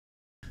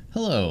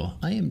Hello,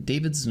 I am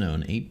David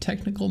Znone, a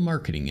technical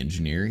marketing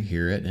engineer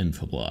here at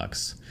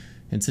Infoblox,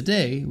 and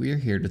today we are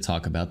here to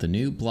talk about the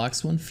new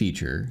BloxOne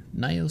feature,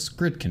 NIOS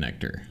Grid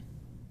Connector.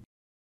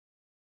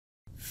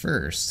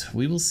 First,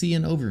 we will see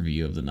an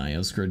overview of the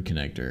NIOS Grid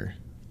Connector.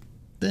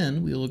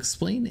 Then we will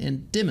explain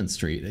and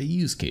demonstrate a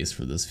use case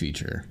for this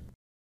feature.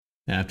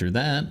 After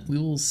that, we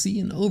will see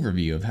an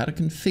overview of how to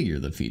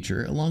configure the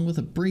feature along with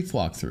a brief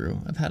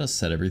walkthrough of how to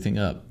set everything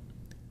up.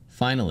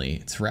 Finally,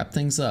 to wrap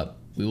things up,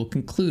 we will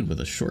conclude with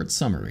a short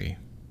summary.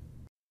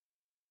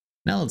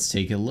 Now let's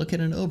take a look at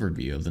an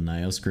overview of the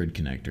NIOS Grid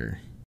Connector.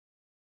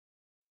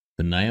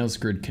 The NIOS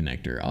Grid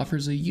Connector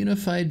offers a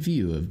unified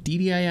view of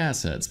DDI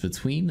assets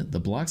between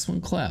the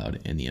BloxOne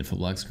cloud and the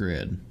Infoblox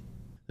grid.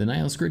 The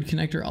NIOS Grid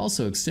Connector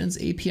also extends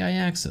API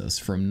access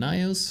from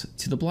NIOS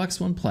to the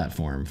BloxOne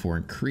platform for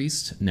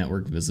increased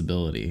network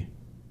visibility.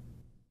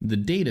 The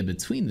data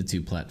between the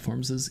two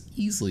platforms is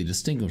easily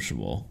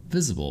distinguishable,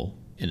 visible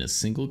in a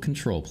single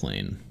control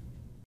plane.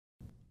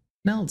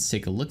 Now let's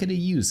take a look at a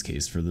use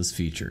case for this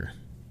feature.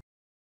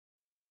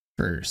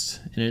 First,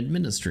 an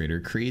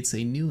administrator creates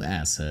a new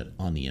asset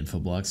on the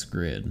Infoblox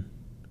grid.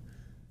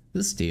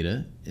 This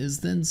data is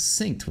then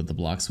synced with the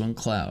BloxOne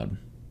cloud.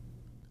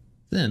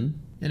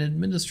 Then, an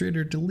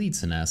administrator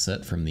deletes an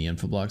asset from the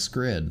Infoblox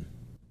grid.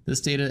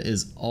 This data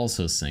is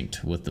also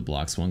synced with the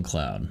BloxOne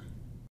cloud.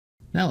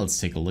 Now let's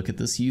take a look at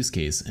this use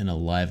case in a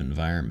live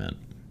environment.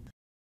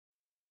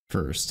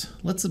 First,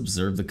 let's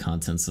observe the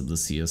contents of the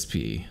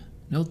CSP.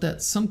 Note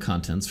that some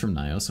contents from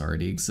NIOS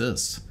already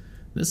exist.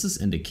 This is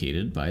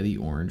indicated by the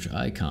orange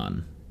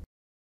icon.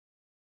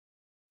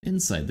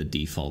 Inside the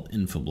default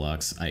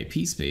Infoblox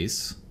IP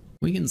space,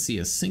 we can see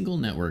a single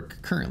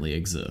network currently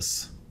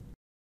exists.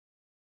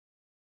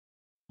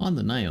 On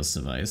the NIOS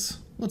device,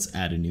 let's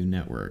add a new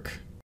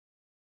network.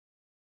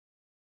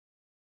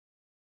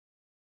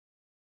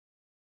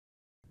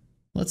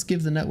 Let's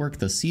give the network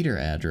the CEDAR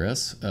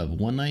address of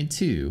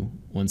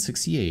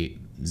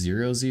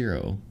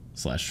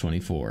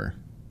 192.168.0.0/24.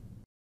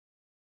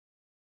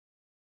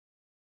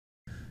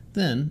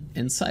 Then,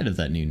 inside of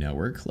that new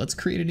network, let's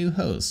create a new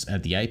host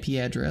at the IP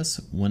address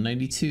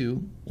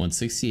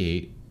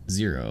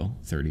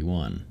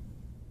 192.168.0.31.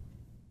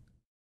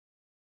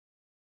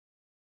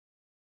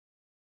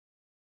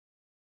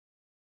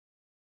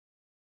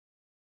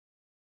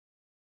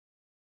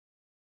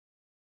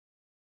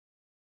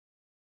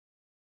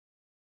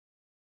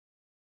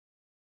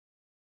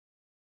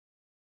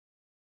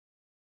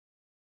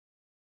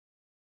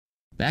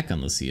 Back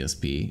on the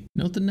CSP,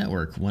 note the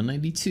network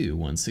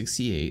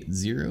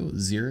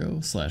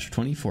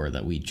 192.168.0.0/24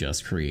 that we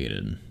just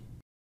created.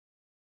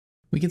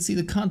 We can see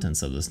the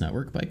contents of this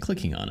network by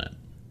clicking on it.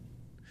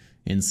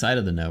 Inside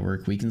of the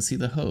network, we can see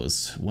the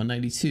host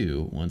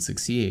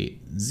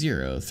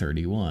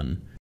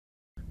 192.168.0.31.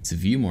 To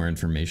view more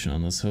information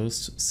on this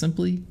host,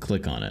 simply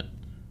click on it.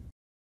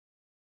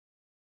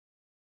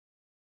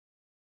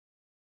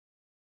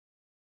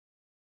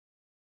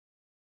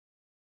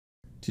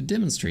 To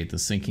demonstrate the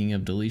syncing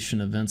of deletion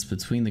events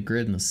between the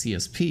grid and the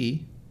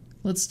CSP,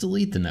 let's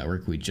delete the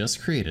network we just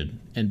created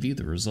and view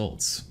the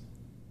results.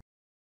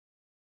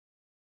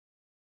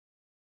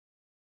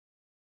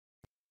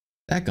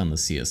 Back on the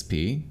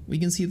CSP, we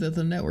can see that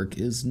the network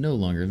is no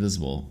longer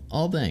visible,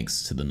 all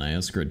thanks to the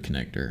NIOS Grid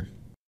Connector.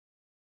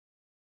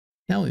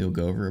 Now we will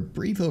go over a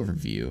brief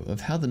overview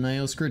of how the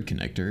NIOS Grid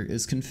Connector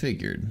is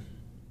configured.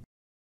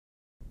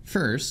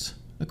 First,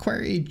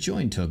 acquire a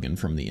join token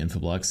from the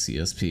Infoblox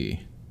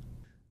CSP.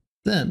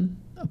 Then,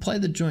 apply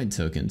the join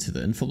token to the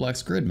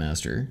Infoblox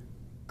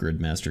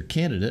Gridmaster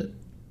candidate,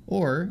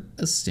 or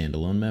a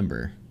standalone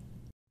member.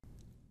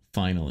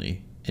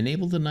 Finally,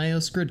 enable the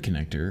NIOS Grid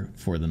Connector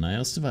for the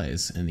NIOS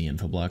device and the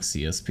Infoblox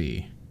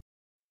CSP.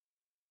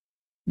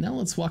 Now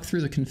let's walk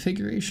through the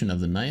configuration of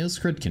the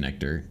NIOS Grid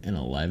Connector in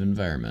a live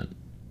environment.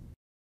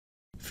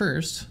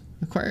 First,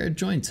 acquire a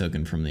join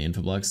token from the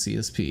Infoblox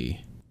CSP.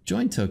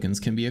 Join tokens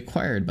can be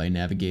acquired by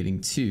navigating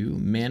to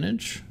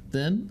Manage,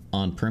 then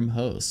On-Prem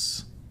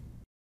Hosts.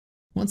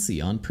 Once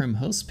the on-prem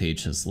host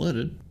page has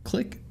loaded,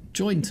 click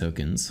Join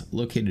Tokens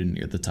located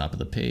near the top of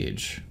the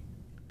page.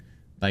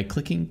 By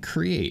clicking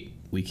Create,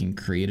 we can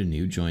create a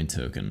new join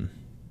token.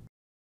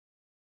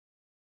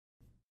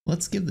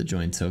 Let's give the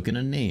join token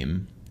a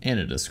name and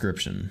a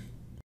description.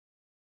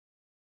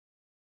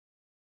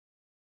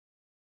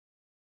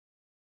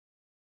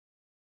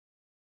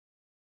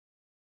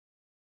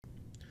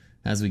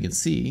 As we can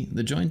see,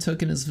 the join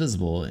token is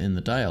visible in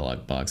the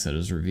dialog box that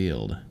is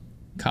revealed.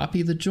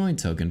 Copy the join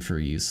token for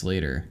use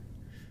later.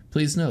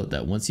 Please note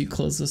that once you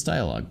close this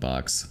dialog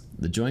box,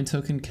 the join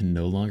token can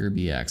no longer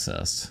be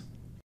accessed.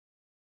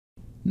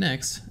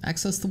 Next,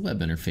 access the web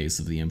interface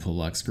of the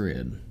Infoblox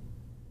grid.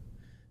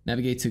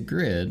 Navigate to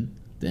Grid,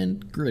 then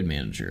Grid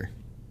Manager.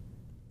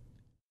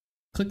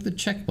 Click the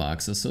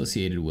checkbox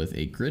associated with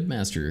a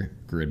Gridmaster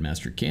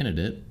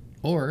candidate,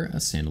 or a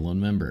standalone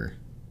member.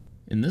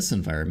 In this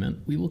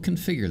environment, we will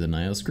configure the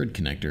NIOS Grid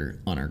Connector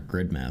on our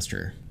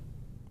Gridmaster.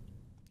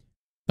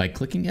 By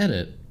clicking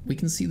Edit, we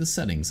can see the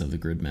settings of the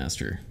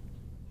Gridmaster.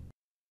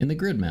 In the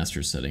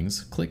Gridmaster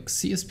settings, click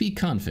CSP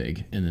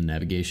Config in the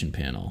navigation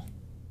panel.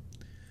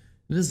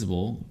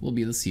 Visible will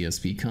be the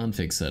CSP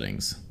Config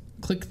settings.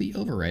 Click the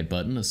Override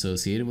button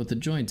associated with the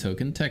Join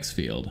Token text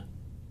field.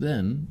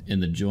 Then,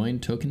 in the Join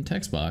Token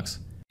text box,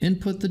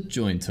 input the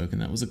join token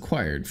that was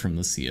acquired from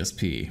the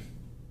CSP.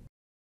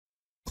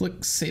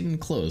 Click Save and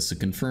Close to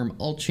confirm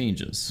all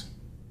changes.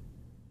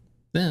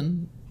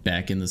 Then,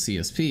 back in the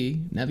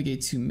CSP,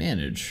 navigate to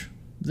Manage,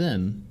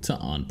 then to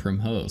On-Prem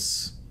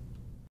Hosts.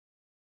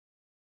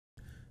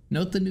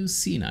 Note the new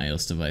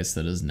NIOS device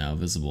that is now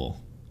visible.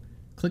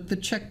 Click the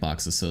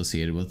checkbox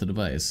associated with the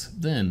device,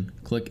 then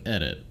click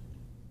Edit.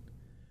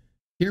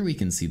 Here we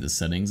can see the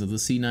settings of the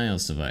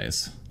NIOS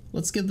device.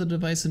 Let's give the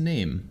device a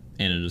name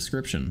and a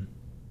description.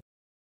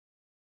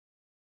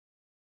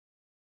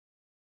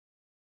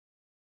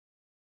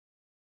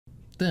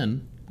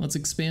 Then, let's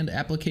expand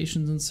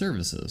Applications and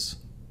Services.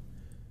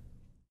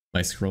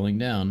 By scrolling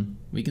down,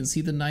 we can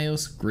see the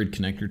NIOS Grid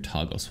Connector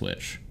toggle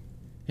switch.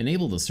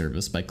 Enable the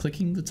service by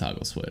clicking the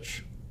toggle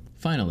switch.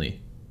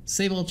 Finally,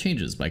 save all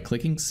changes by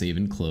clicking Save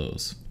and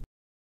Close.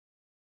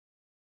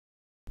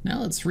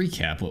 Now let's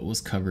recap what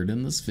was covered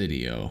in this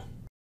video.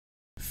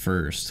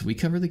 First, we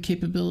cover the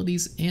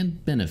capabilities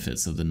and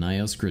benefits of the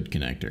NIOS Grid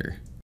Connector.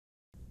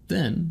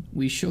 Then,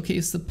 we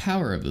showcase the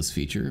power of this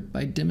feature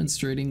by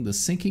demonstrating the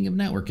syncing of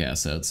network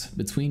assets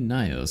between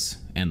NIOS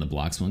and the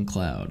BloxOne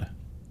cloud.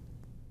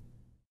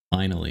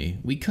 Finally,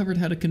 we covered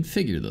how to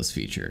configure this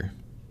feature.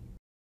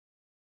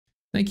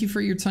 Thank you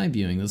for your time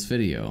viewing this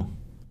video.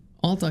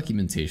 All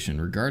documentation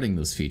regarding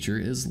this feature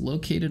is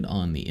located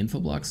on the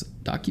Infoblox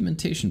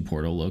documentation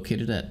portal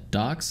located at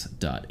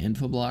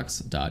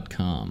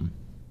docs.infoblox.com.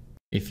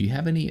 If you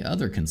have any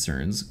other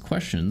concerns,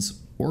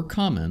 questions, or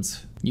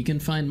comments, you can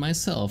find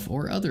myself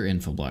or other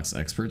Infoblox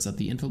experts at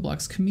the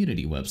Infoblox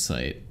community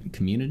website,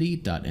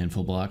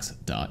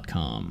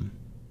 community.infoblox.com.